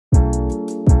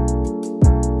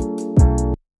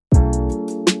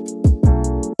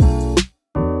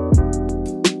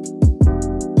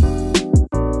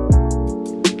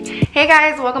Hey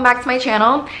guys, welcome back to my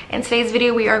channel. In today's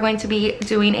video we are going to be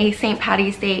doing a St.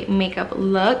 Patty's Day makeup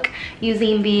look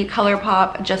using the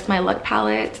Colourpop Just My Luck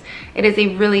palette. It is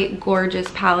a really gorgeous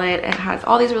palette. It has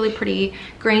all these really pretty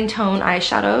green tone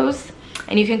eyeshadows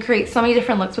and you can create so many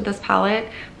different looks with this palette,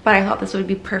 but I thought this would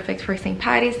be perfect for St.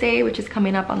 Patty's Day, which is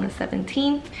coming up on the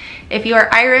 17th. If you are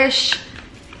Irish,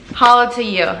 holla to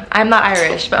you. I'm not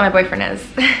Irish, but my boyfriend is.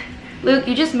 Luke,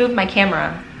 you just moved my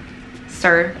camera,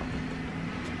 sir.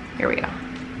 Here we go.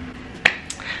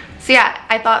 So yeah,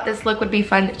 I thought this look would be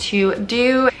fun to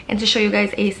do and to show you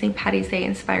guys a St. Patty's Day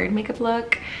inspired makeup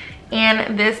look.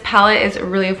 And this palette is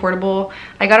really affordable.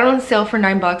 I got it on sale for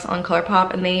 $9 on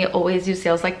Colourpop, and they always do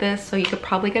sales like this, so you could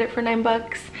probably get it for $9.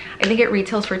 I think it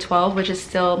retails for $12, which is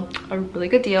still a really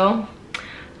good deal.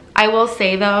 I will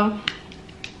say though,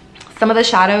 some of the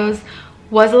shadows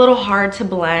was a little hard to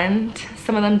blend.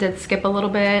 Some of them did skip a little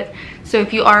bit. So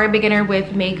if you are a beginner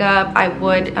with makeup, I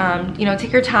would, you know,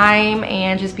 take your time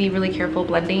and just be really careful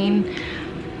blending.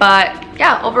 But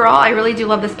yeah, overall, I really do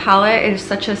love this palette. It is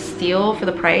such a steal for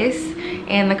the price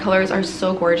and the colors are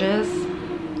so gorgeous.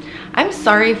 I'm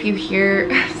sorry if you hear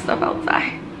stuff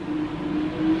outside.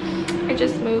 I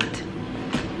just moved.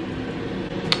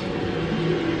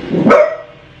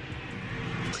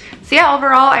 So yeah,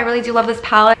 overall, I really do love this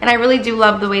palette and I really do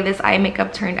love the way this eye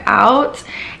makeup turned out.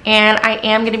 And I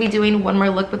am going to be doing one more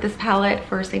look with this palette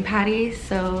for St. Patty's,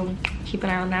 so keep an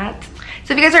eye on that.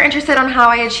 So if you guys are interested on how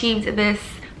I achieved this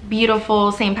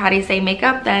beautiful St. Patty's Day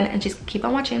makeup, then just keep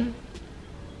on watching.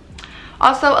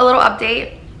 Also, a little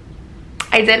update.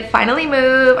 I did finally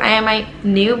move. I am in my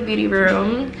new beauty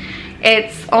room.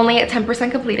 It's only at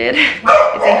 10% completed. It's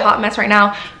a hot mess right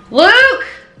now. Luke!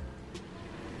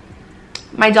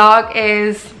 My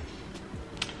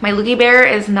Loogie Bear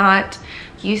is not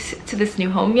used to this new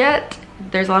home yet.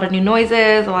 There's a lot of new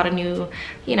noises, a lot of new,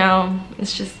 you know,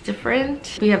 it's just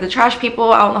different. We have the trash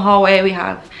people out in the hallway. We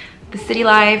have the city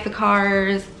life, the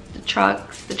cars, the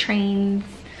trucks, the trains.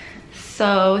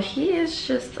 So he is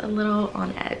just a little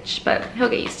on edge, but he'll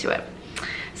get used to it.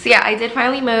 So yeah, I did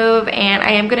finally move and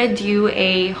I am gonna do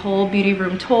a whole beauty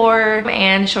room tour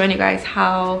and showing you guys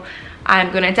how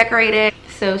I'm gonna decorate it.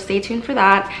 So stay tuned for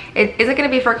that. It isn't gonna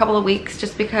be for a couple of weeks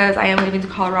just because I am leaving to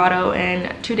Colorado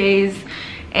in 2 days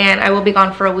and I will be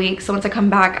gone for a week. So once I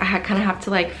come back, I kind of have to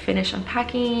like finish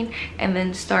unpacking and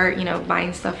then start, you know,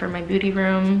 buying stuff for my beauty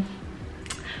room.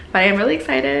 But I am really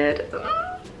excited.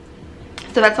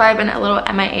 So that's why I've been a little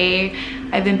MIA.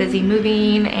 I've been busy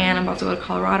moving and I'm about to go to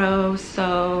Colorado.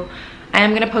 So I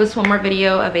am gonna post one more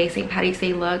video of a St. Patty's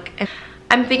Day look.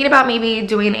 I'm thinking about maybe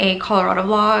doing a Colorado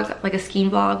vlog, like a skiing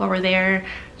vlog while we're there,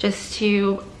 just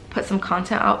to put some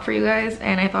content out for you guys.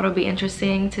 And I thought it would be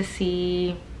interesting to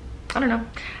see, I don't know,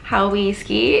 how we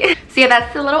ski. So yeah,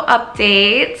 that's the little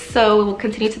update. So we'll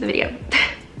continue to the video.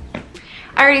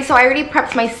 Alrighty, so I already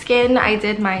prepped my skin. I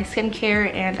did my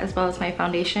skincare and as well as my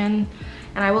foundation.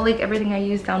 And I will link everything I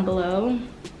use down below.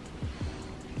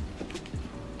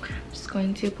 Just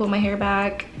going to pull my hair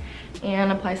back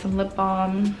and apply some lip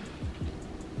balm.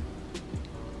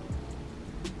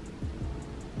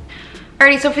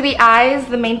 Alrighty, so for the eyes,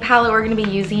 the main palette we're going to be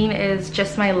using is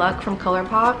Just My Luck from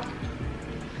Colourpop.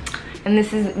 And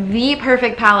this is the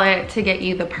perfect palette to get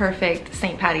you the perfect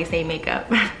St. Patty's Day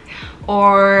makeup.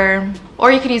 or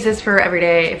you could use this for every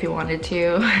day if you wanted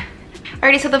to.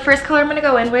 Alrighty, so the first color I'm going to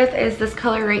go in with is this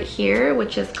color right here,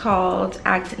 which is called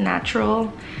Act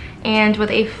Natural. And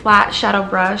with a flat shadow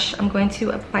brush, I'm going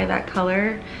to apply that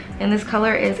color. And this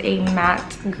color is a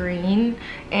matte green.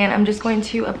 And I'm just going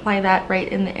to apply that right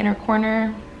in the inner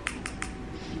corner.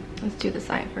 Let's do the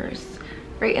side first.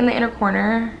 Right in the inner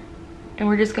corner. And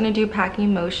we're just going to do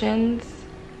packing motions,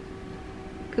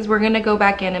 because we're going to go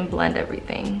back in and blend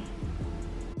everything.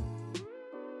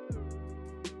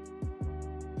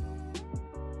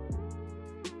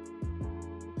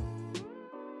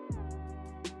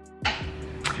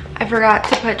 I forgot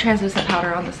to put translucent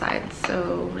powder on the side,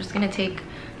 so we're just going to take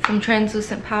some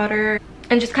translucent powder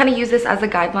and just kind of use this as a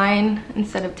guideline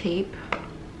instead of tape.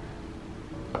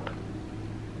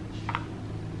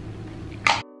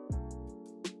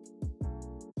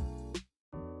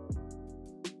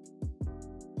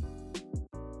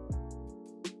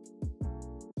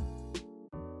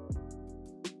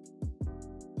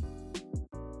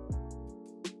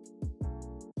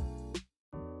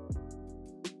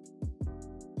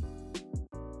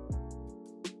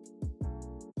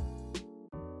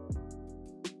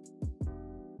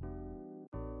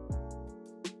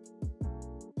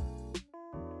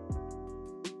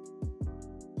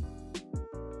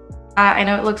 I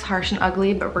know it looks harsh and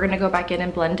ugly, but we're gonna go back in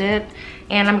and blend it.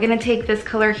 And I'm gonna take this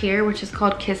color here, which is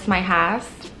called Kiss My Ass.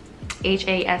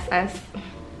 H-A-S-S.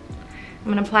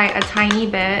 I'm gonna apply a tiny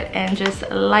bit and just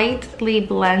lightly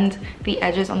blend the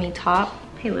edges on the top.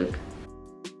 Hey, Luke.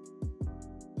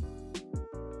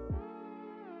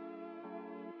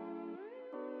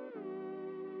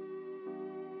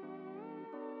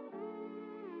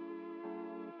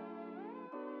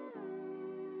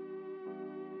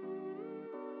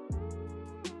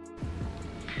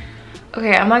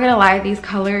 Okay, I'm not gonna lie, these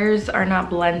colors are not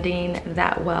blending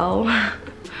that well.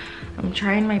 I'm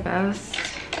trying my best.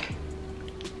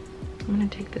 I'm gonna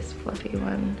take this fluffy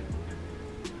one.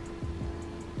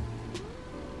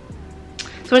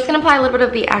 So I'm just gonna apply a little bit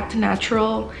of the Act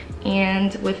Natural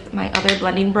and with my other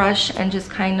blending brush and just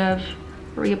kind of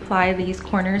reapply these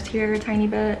corners here a tiny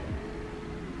bit.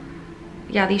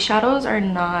 Yeah, these shadows are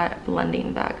not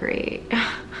blending that great.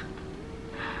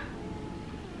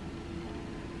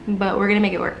 But we're gonna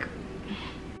make it work.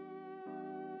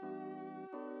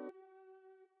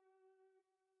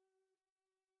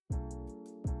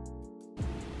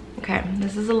 Okay,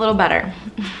 this is a little better.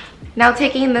 Now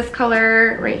taking this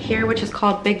color right here, which is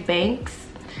called Big Banks,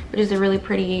 which is a really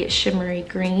pretty shimmery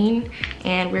green,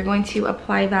 and we're going to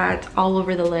apply that all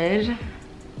over the lid.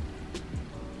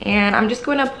 And I'm just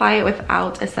going to apply it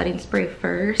without a setting spray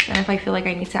first, and if I feel like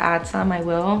I need to add some, I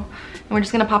will. And we're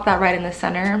just gonna pop that right in the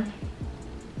center.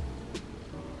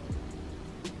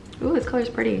 Ooh, this color is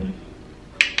pretty.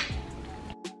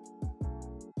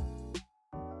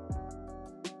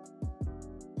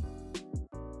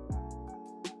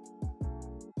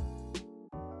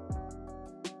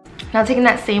 Now taking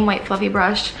that same white fluffy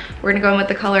brush, we're gonna go in with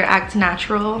the color Act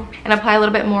Natural and apply a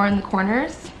little bit more in the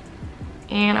corners.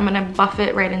 And I'm gonna buff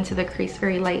it right into the crease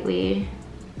very lightly.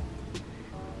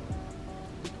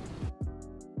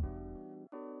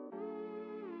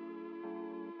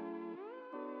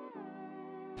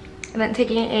 And then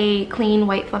taking a clean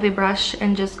white fluffy brush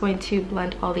and just going to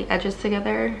blend all the edges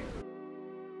together.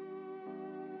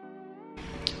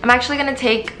 I'm actually gonna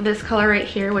take this color right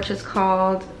here, which is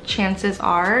called Chances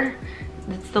Are.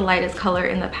 It's the lightest color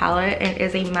in the palette. It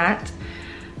is a matte.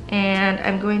 And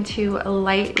I'm going to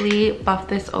lightly buff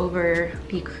this over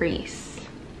the crease,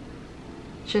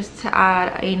 just to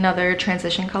add another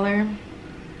transition color.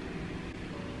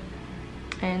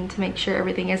 And to make sure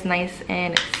everything is nice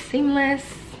and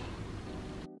seamless.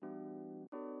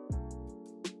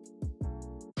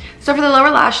 So for the lower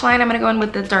lash line, I'm gonna go in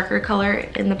with the darker color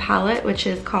in the palette, which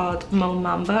is called Mo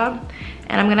Mamba.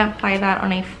 And I'm gonna apply that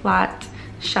on a flat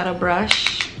shadow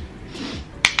brush.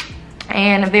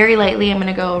 And very lightly, I'm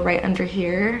gonna go right under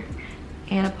here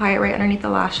and apply it right underneath the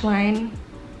lash line.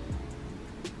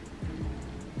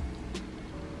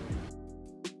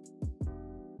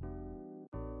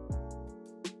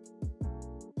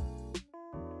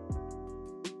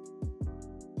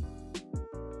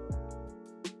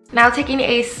 Now taking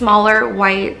a smaller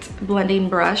white blending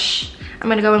brush, I'm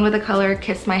gonna go in with the color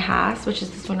Kiss My Ass, which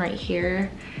is this one right here.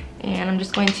 And I'm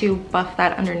just going to buff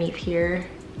that underneath here,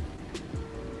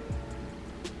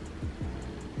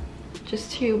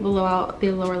 just to blow out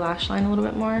the lower lash line a little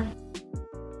bit more.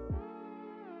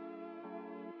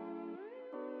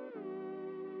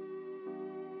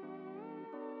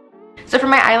 So for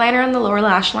my eyeliner on the lower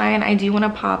lash line, I do want to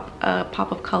pop a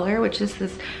pop of color, which is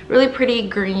this really pretty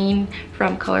green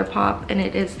from Colourpop, and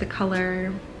it is the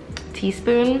color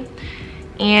Teaspoon.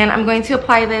 And I'm going to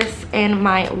apply this in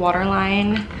my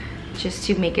waterline just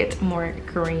to make it more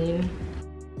green.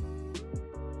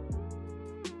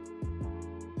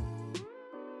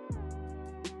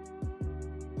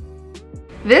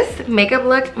 This makeup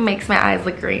look makes my eyes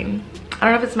look green. I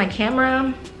don't know if it's my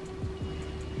camera.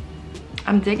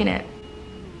 I'm digging it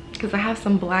because I have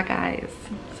some black eyes,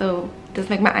 so it does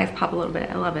make my eyes pop a little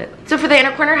bit. I love it. So for the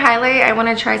inner corner highlight, I want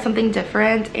to try something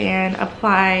different and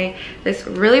apply this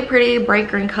really pretty bright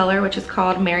green color, which is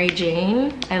called Mary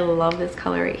Jane. I love this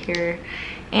color right here.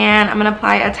 And I'm going to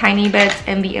apply a tiny bit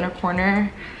in the inner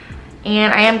corner.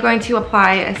 And I am going to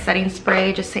apply a setting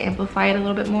spray just to amplify it a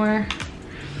little bit more.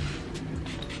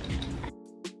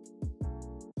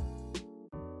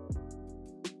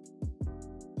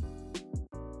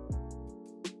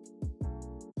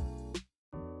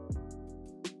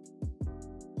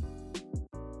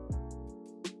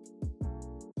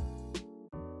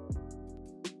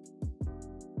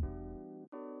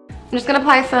 I'm just gonna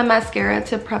apply some mascara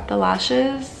to prep the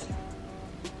lashes.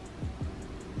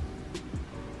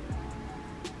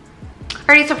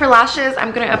 Alrighty, so for lashes,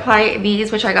 I'm gonna apply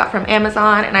these, which I got from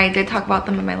Amazon, and I did talk about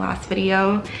them in my last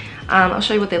video. I'll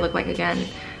show you what they look like again.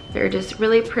 They're just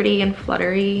really pretty and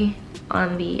fluttery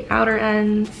on the outer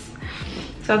ends.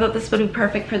 So I thought this would be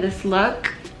perfect for this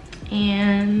look.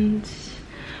 And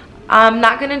I'm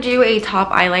not gonna do a top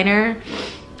eyeliner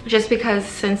just because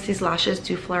since these lashes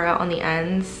do flare out on the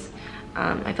ends,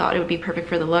 I thought it would be perfect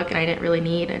for the look and I didn't really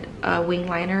need a wing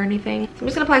liner or anything. So I'm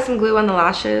just gonna apply some glue on the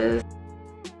lashes.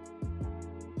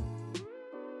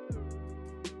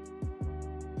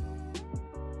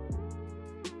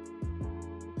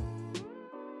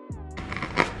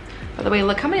 By the way,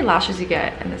 look how many lashes you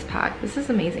get in this pack. This is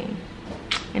amazing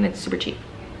and it's super cheap.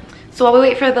 So while we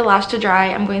wait for the lash to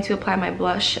dry, I'm going to apply my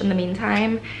blush in the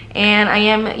meantime. And I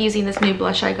am using this new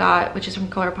blush I got, which is from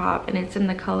Colourpop, and it's in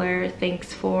the color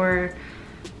Thanks for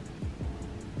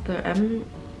the M.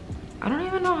 I don't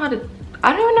even know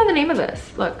the name of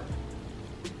this. Look.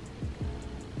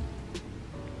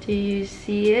 Do you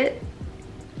see it?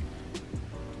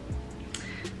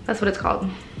 That's what it's called.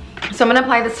 So I'm gonna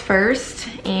apply this first,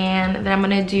 and then I'm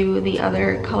gonna do the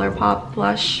other Colourpop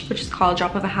blush, which is called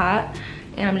Drop of a Hat.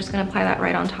 And I'm just gonna apply that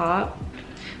right on top.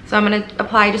 So I'm gonna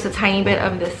apply just a tiny bit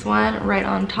of this one right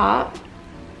on top.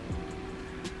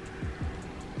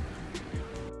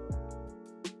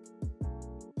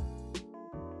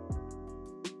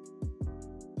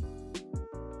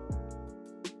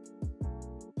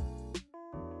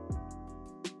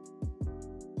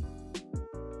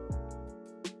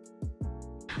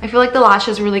 I feel like the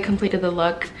lashes really completed the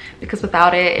look because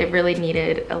without it, it really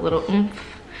needed a little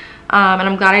oomph. And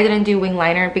I'm glad I didn't do wing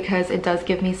liner because it does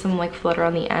give me some like flutter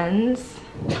on the ends.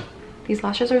 These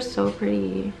lashes are so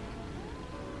pretty.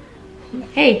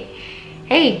 Hey,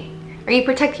 hey, are you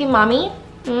protecting mommy?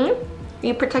 Are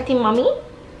you protecting mommy?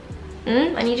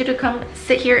 I need you to come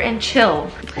sit here and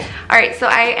chill. All right, so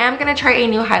I am gonna try a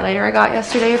new highlighter I got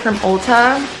yesterday from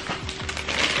Ulta.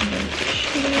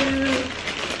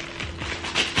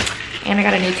 And I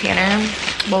got a new tanner.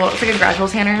 Well, it's like a gradual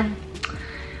tanner.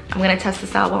 I'm gonna test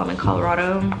this out while I'm in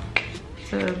Colorado.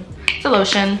 So it's a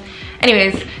lotion.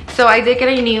 Anyways, so I did get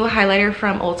a new highlighter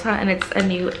from Ulta, and it's a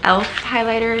new e.l.f.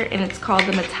 highlighter, and it's called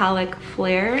the Metallic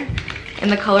Flare in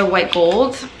the color White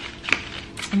Gold.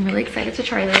 I'm really excited to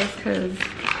try this because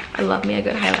I love me a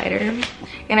good highlighter.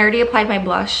 And I already applied my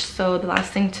blush, so the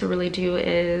last thing to really do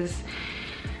is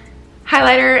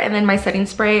highlighter and then my setting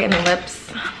spray and the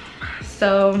lips.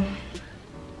 So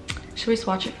should we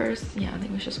swatch it first? Yeah, I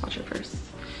think we should swatch it first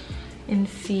and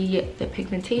see the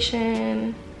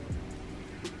pigmentation.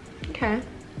 Okay.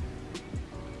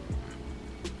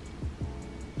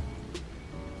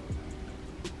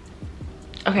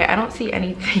 Okay, I don't see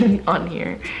anything on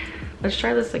here. Let's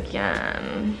try this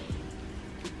again.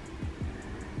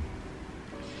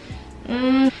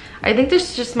 I think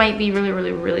this just might be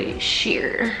really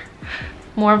sheer.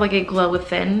 More of like a glow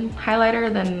within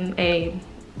highlighter than a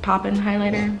pop-in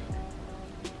highlighter.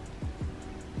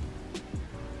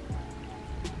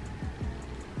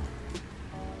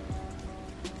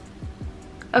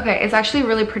 Okay, it's actually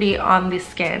really pretty on the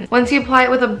skin. Once you apply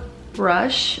it with a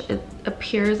brush, it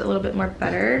appears a little bit more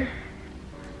better.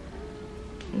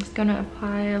 I'm just gonna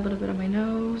apply a little bit on my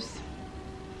nose.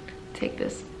 Take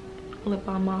this lip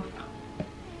balm off.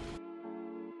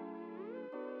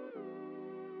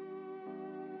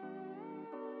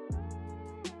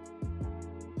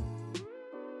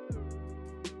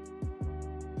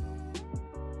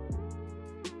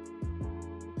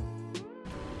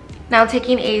 Now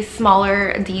taking a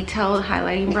smaller detailed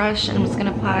highlighting brush, and I'm just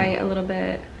gonna apply a little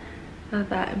bit of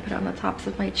that and put it on the tops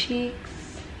of my cheeks.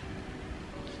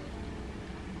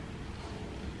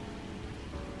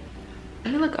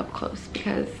 Let me look up close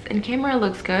because in camera it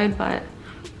looks good, but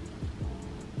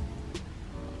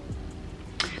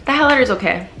the highlighter is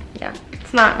okay. Yeah,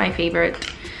 it's not my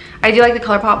favorite. I do like the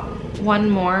Colourpop one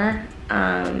more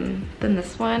than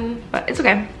this one, but it's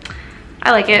okay. I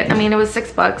like it. I mean, it was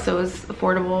 $6, so it was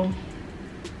affordable.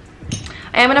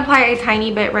 I am gonna apply a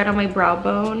tiny bit right on my brow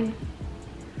bone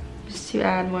just to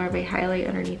add more of a highlight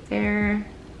underneath there.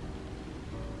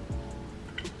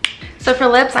 So for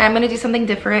lips, I am gonna do something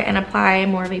different and apply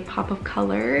more of a pop of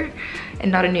color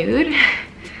and not a nude,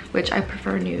 which I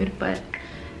prefer nude, but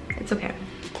it's okay.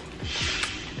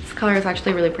 This color is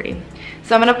actually really pretty.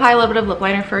 So I'm gonna apply a little bit of lip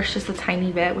liner first, just a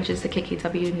tiny bit, which is the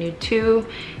KKW Nude 2.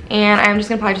 And I'm just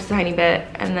gonna apply just a tiny bit,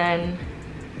 and then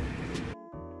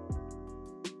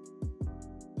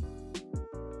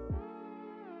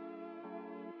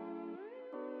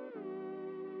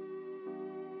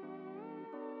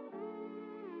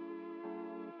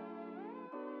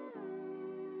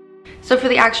so for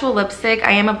the actual lipstick,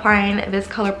 I am applying this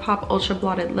Colourpop Ultra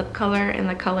Blotted Lip Color in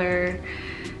the color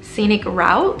Scenic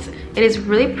Route. It is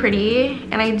really pretty,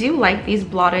 and I do like these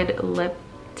blotted lip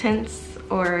tints,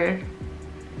 or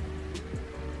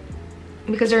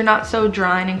because they're not so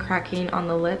drying and cracking on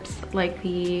the lips like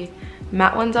the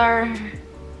matte ones are.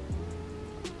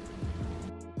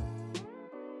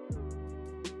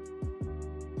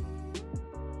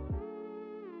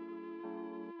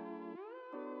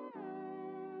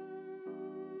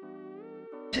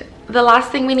 The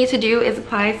last thing we need to do is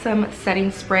apply some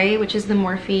setting spray, which is the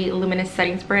Morphe Luminous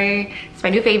Setting Spray. It's my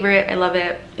new favorite. I love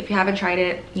it. If you haven't tried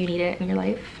it, you need it in your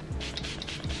life.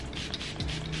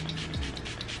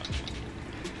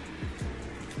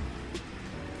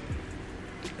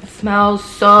 It smells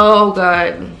so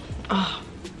good. Oh.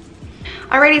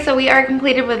 Alrighty, so we are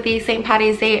completed with the St.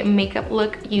 Patty's Day makeup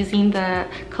look using the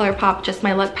Colourpop Just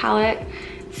My Luck palette.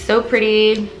 It's so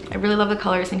pretty. I really love the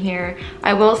colors in here.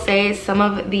 I will say some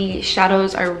of the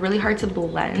shadows are really hard to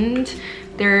blend.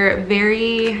 They're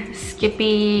very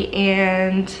skippy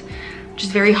and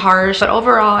just very harsh. But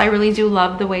overall, I really do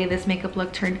love the way this makeup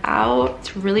look turned out.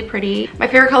 It's really pretty. My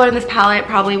favorite color in this palette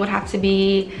probably would have to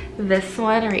be this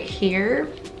one right here.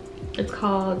 It's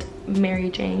called Mary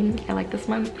Jane. I like this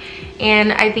one.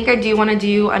 And I think I do want to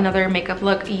do another makeup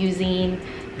look using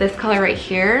this color right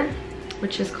here,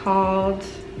 which is called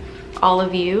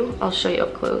Olive You. I'll show you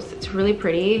up close. It's really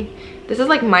pretty. This is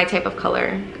like my type of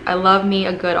color. I love me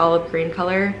a good olive green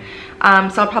color.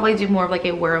 So I'll probably do more of like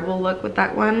a wearable look with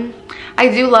that one. I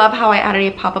do love how I added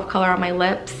a pop of color on my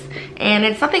lips, and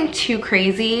it's nothing too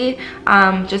crazy,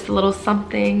 just a little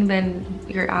something than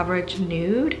your average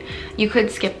nude. You could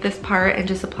skip this part and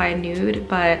just apply a nude,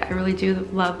 but I really do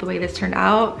love the way this turned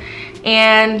out.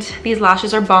 And these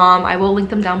lashes are bomb. I will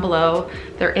link them down below.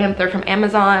 They're from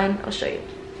Amazon. I'll show you.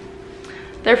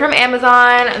 They're from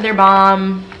Amazon. They're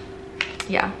bomb.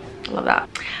 Yeah, I love that.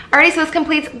 Alrighty, so this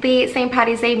completes the St.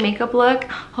 Patty's Day makeup look.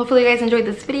 Hopefully you guys enjoyed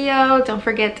this video. Don't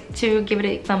forget to give it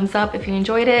a thumbs up if you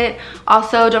enjoyed it.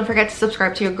 Also, don't forget to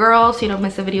subscribe to your girl so you don't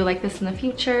miss a video like this in the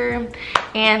future.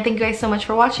 And thank you guys so much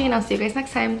for watching. I'll see you guys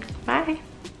next time. Bye.